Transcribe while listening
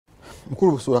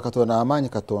mukulu Busuula Katonda amaanyi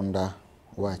Katonda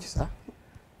wa kisa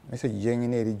message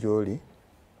jenyine eri gyoli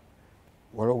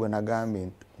waliwo gwe nagambye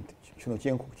nti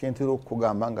kino kyentera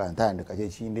okugamba nga ntandika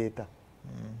kyekindeeta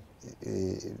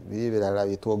biri birala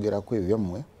byetwogerako ebyo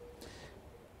byammwe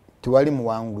tewali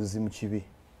muwanguzi mu kibi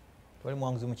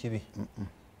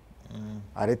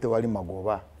ate tewali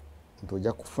magoba nti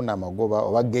ojja kufuna magoba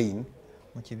oba gain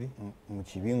mu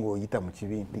kibi ng'oyita mu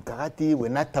kibi nti kakati bwe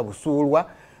natta Busuulwa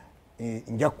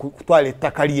nja kutwala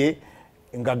ettaka lye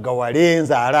nga gawale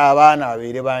nzaala abaana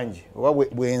babeere bangi oba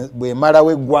bwe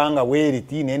malawo eggwanga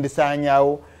bweriti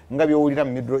nendisaanyaawo nga byowulira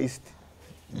mu Middle East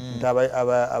nti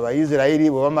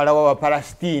Abaisirairi bwe bamalawo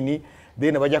Abapalestini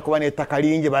then bajja kuba n'ettaka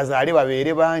lingi bazaale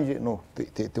babeere bangi no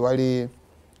tewali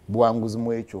buwanguzi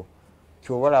mu ekyo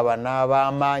kyobalaba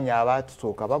n'abamaanyi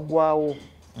abatusooka baggwawo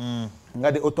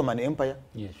nga the Ottoman Empire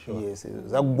yes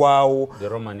zaggwawo the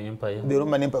Roman Empire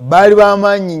bali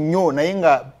bamaanyi nnyo naye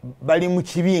nga bali mu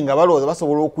kibi nga balowooza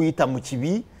basobola okuyita mu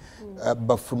kibi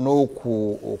bafune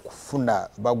okufuna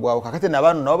baggwawo kakati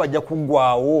nabano nabo bajja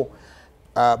kuggwawo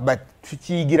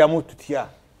tukiyigiramu tutya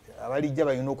abalijja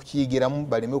balina okukiyigiramu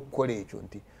baleme okukola ekyo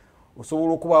nti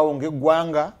osobola okubaawo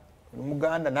ng'eggwanga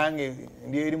Muganda nange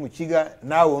ndi eri mu kiga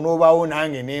naawe onoobaawo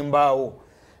nange nembaawo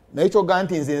naye kyoga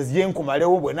nti nze nzije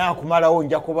nkumalewo bwe naakumalawo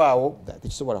nja kubaawo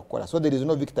tekisobola kukola so there is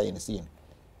no victor in sin.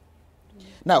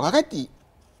 Now kakati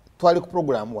twali ku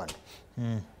program wano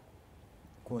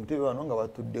ku ntebe wano nga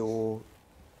batuddewo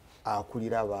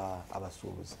akulira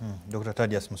abasuubuzi Dr.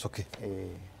 Thaddeus Musoke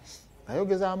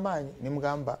ayogeza amaanyi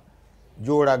nimugamba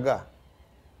gy'olaga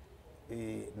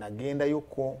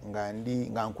nagendayoko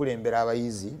nga nkulembera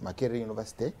abayizi Makerere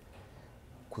University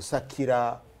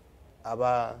kusakira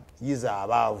abayizi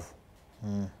abaavu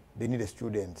they need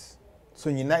students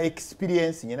so nyina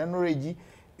experience nyina knowledge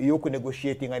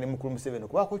eyokunegotiatinga ne mukulu Museveni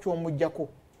kubako kyomujjako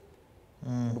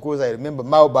because I remember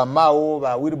Mao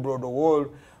ba Wilbrod Wall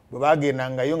bwe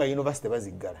bagendanga nga university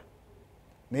baziggala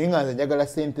naye nga nze njagala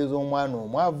sente z'omwana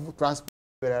omwavu transport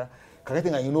kakati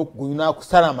nga yina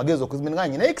kusala amagezi okuzimira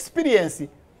nyina experience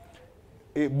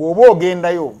bw'oba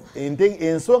ogendayo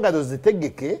ensonga zo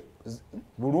zitegeke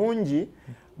bulungi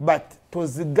but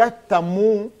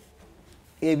tozigattamu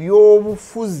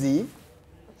ebyobufuzi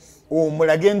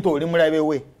omulage nti oli mulabe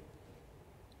we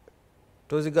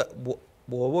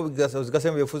bw'oba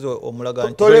ozigassemu ebyobufuzi omulaga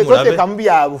nti toteekamu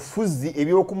byabufuzi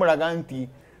ebyokumulaga nti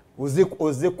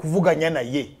oze kuvuganya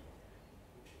naye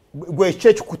gwe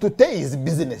kyo ekikututte is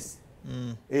business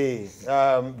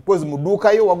because mu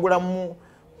dduuka yo wagulamu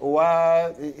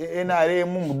wa NRM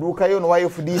mu dduuka yo nowa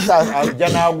FDC ajja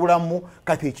n'agulamu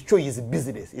kati ekyo is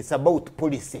business it's about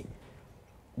policy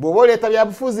bw'oba oleeta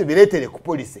byabufuzi bireetere ku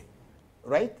policy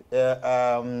right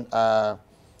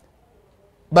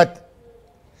but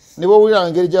ne bw'owulira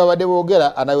engeri gye babadde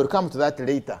boogera and I will come to that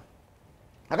later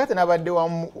akati nabadde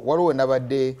waliwo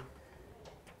nabadde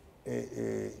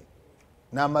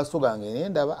n'amaaso gange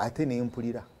nendaba ate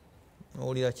nempulira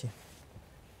owulira ki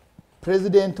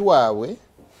president waabwe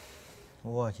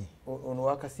owaki ono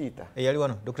wakasiita yali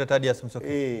wano Dr. Thaddeus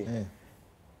Musoke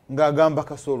ng'agamba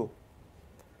Kasolo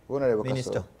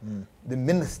Minister the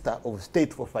Minister of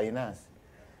State for Finance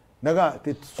naga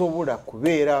tetusobola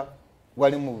kubeera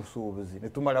wali mu busuubuzi ne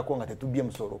tumalako nga tetubye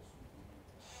musolo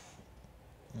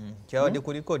kyabadde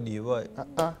ku likodi ba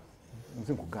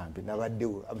nze nkugambye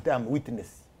nabaddewo I'm witness.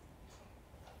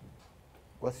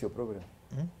 What's your problem?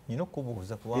 Nina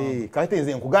okubuuza kubanga kati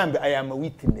nze nkugambye I am a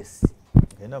witness.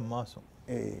 Genda mu maaso.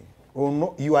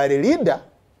 Ono you are a leader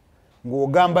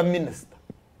ng'ogamba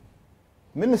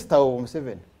minister of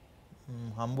Museveni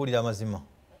ambulira amazima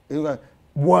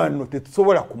bwano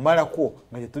tetusobola kumalako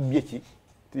nga tetubye ki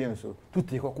tubye emisolo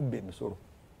tuteekwa kubba emisolo.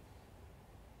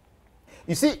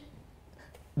 You see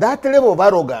that level of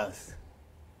arrogance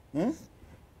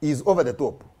is over the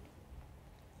top.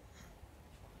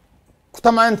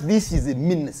 Kutamanyi this is a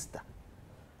minister.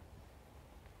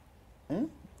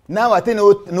 Now ate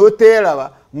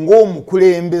noteeraba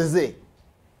ng'omukulembeze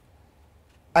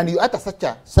and you utter such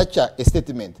a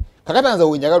statement. Kakati nze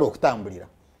wenjagala okutambulira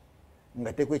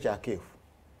nga tekwe kyakeefu.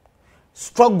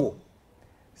 Struggle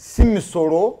si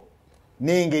misolo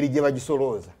n'engeri gye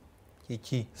bagisolooza.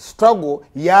 Kiki? Struggle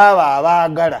y'aba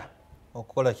abaagala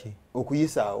okukola ki?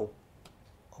 Okuyisaawo.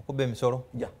 Okubba emisolo?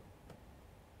 Ja.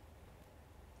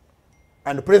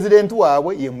 And president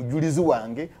waabwe ye mujulizi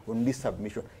wange on this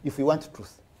submission if we want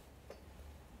truth.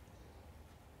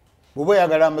 Bw'oba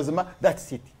oyagala amazima,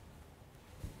 that's it.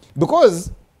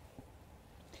 Because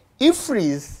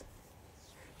IFRIS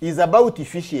is about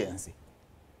efficiency.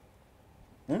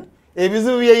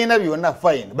 Ebizibu byeyina byonna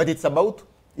fine, but it's about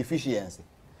efficiency.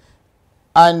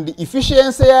 and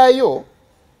efficiency yayo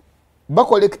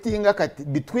bacollectinga kati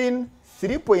between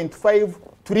 3.5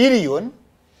 trillion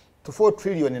to 4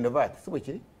 trillion in the VAT. So what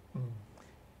kiri?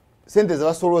 Sente za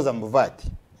basoloza mu VAT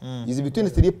is between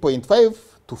 3.5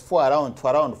 to 4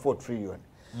 around 4 trillion.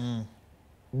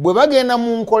 Bwe bagenda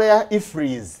mu nkola ya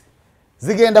e-freeze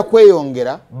zigenda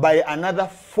kweyongera by another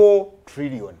 4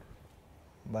 trillion.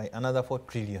 By another 4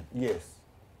 trillion. Yes.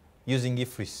 Using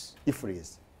e-freeze.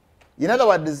 E-freeze. In other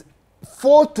words,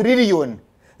 4 trillion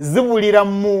zibulira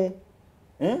mu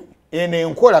ene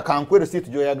nkola kankwero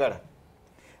situ joyagala.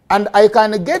 And I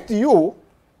can get you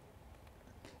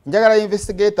njagala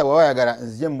investigator wawayagala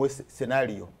nzije mu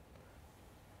scenario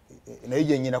na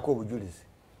yije nyina ko bujulizi.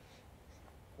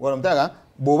 Wala mtaga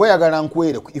boba yagala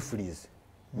nkwere ku e-freeze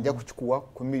nja kuchukua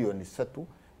ku milioni 3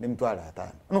 ne mtwala 5.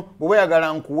 No, boba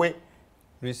yagala nkwe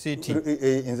receipt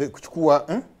nze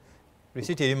kuchukua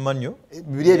receipt eri manyo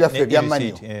bilie byaffe bya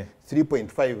manyo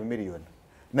 3.5 million.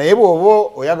 Na yebo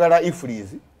obo oyagala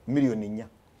e-freeze milioni 4.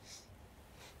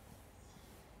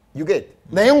 You get?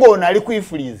 Na yengo na ali ku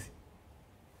e-freeze.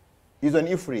 Is an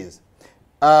e-freeze.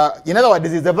 In other words,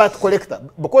 this is a VAT collector.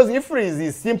 Because e-freeze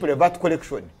is simply a VAT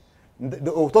collection.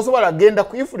 Tosobola agenda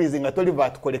ku e-freeze nga toli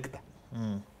VAT collector.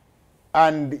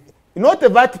 And not a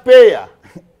VAT payer.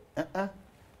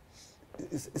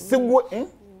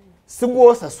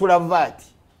 Sigwo sasula VAT.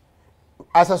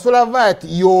 Asasula VAT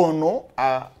yono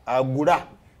agula.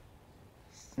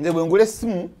 Nze bwe ngule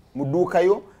simu mu dduuka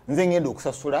yo nze ngenda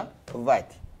okusasula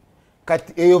VAT.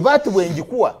 Kati eyo VAT bwe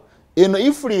njikuwa eno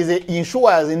e-freeze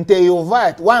insures nte eyo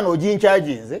VAT one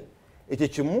ogincharginze ekyo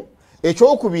kimu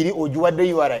ekyokubiri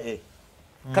ogiwadde URA.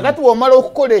 Kakati womala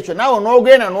okukola ekyo naawe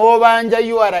n'ogenda n'obanja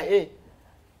URA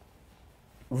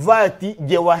VAT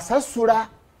gye wasasula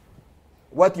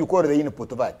what you call the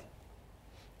input VAT.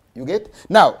 You get?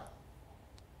 Now,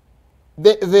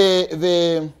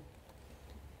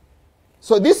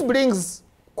 so this brings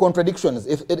contradictions.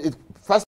 If first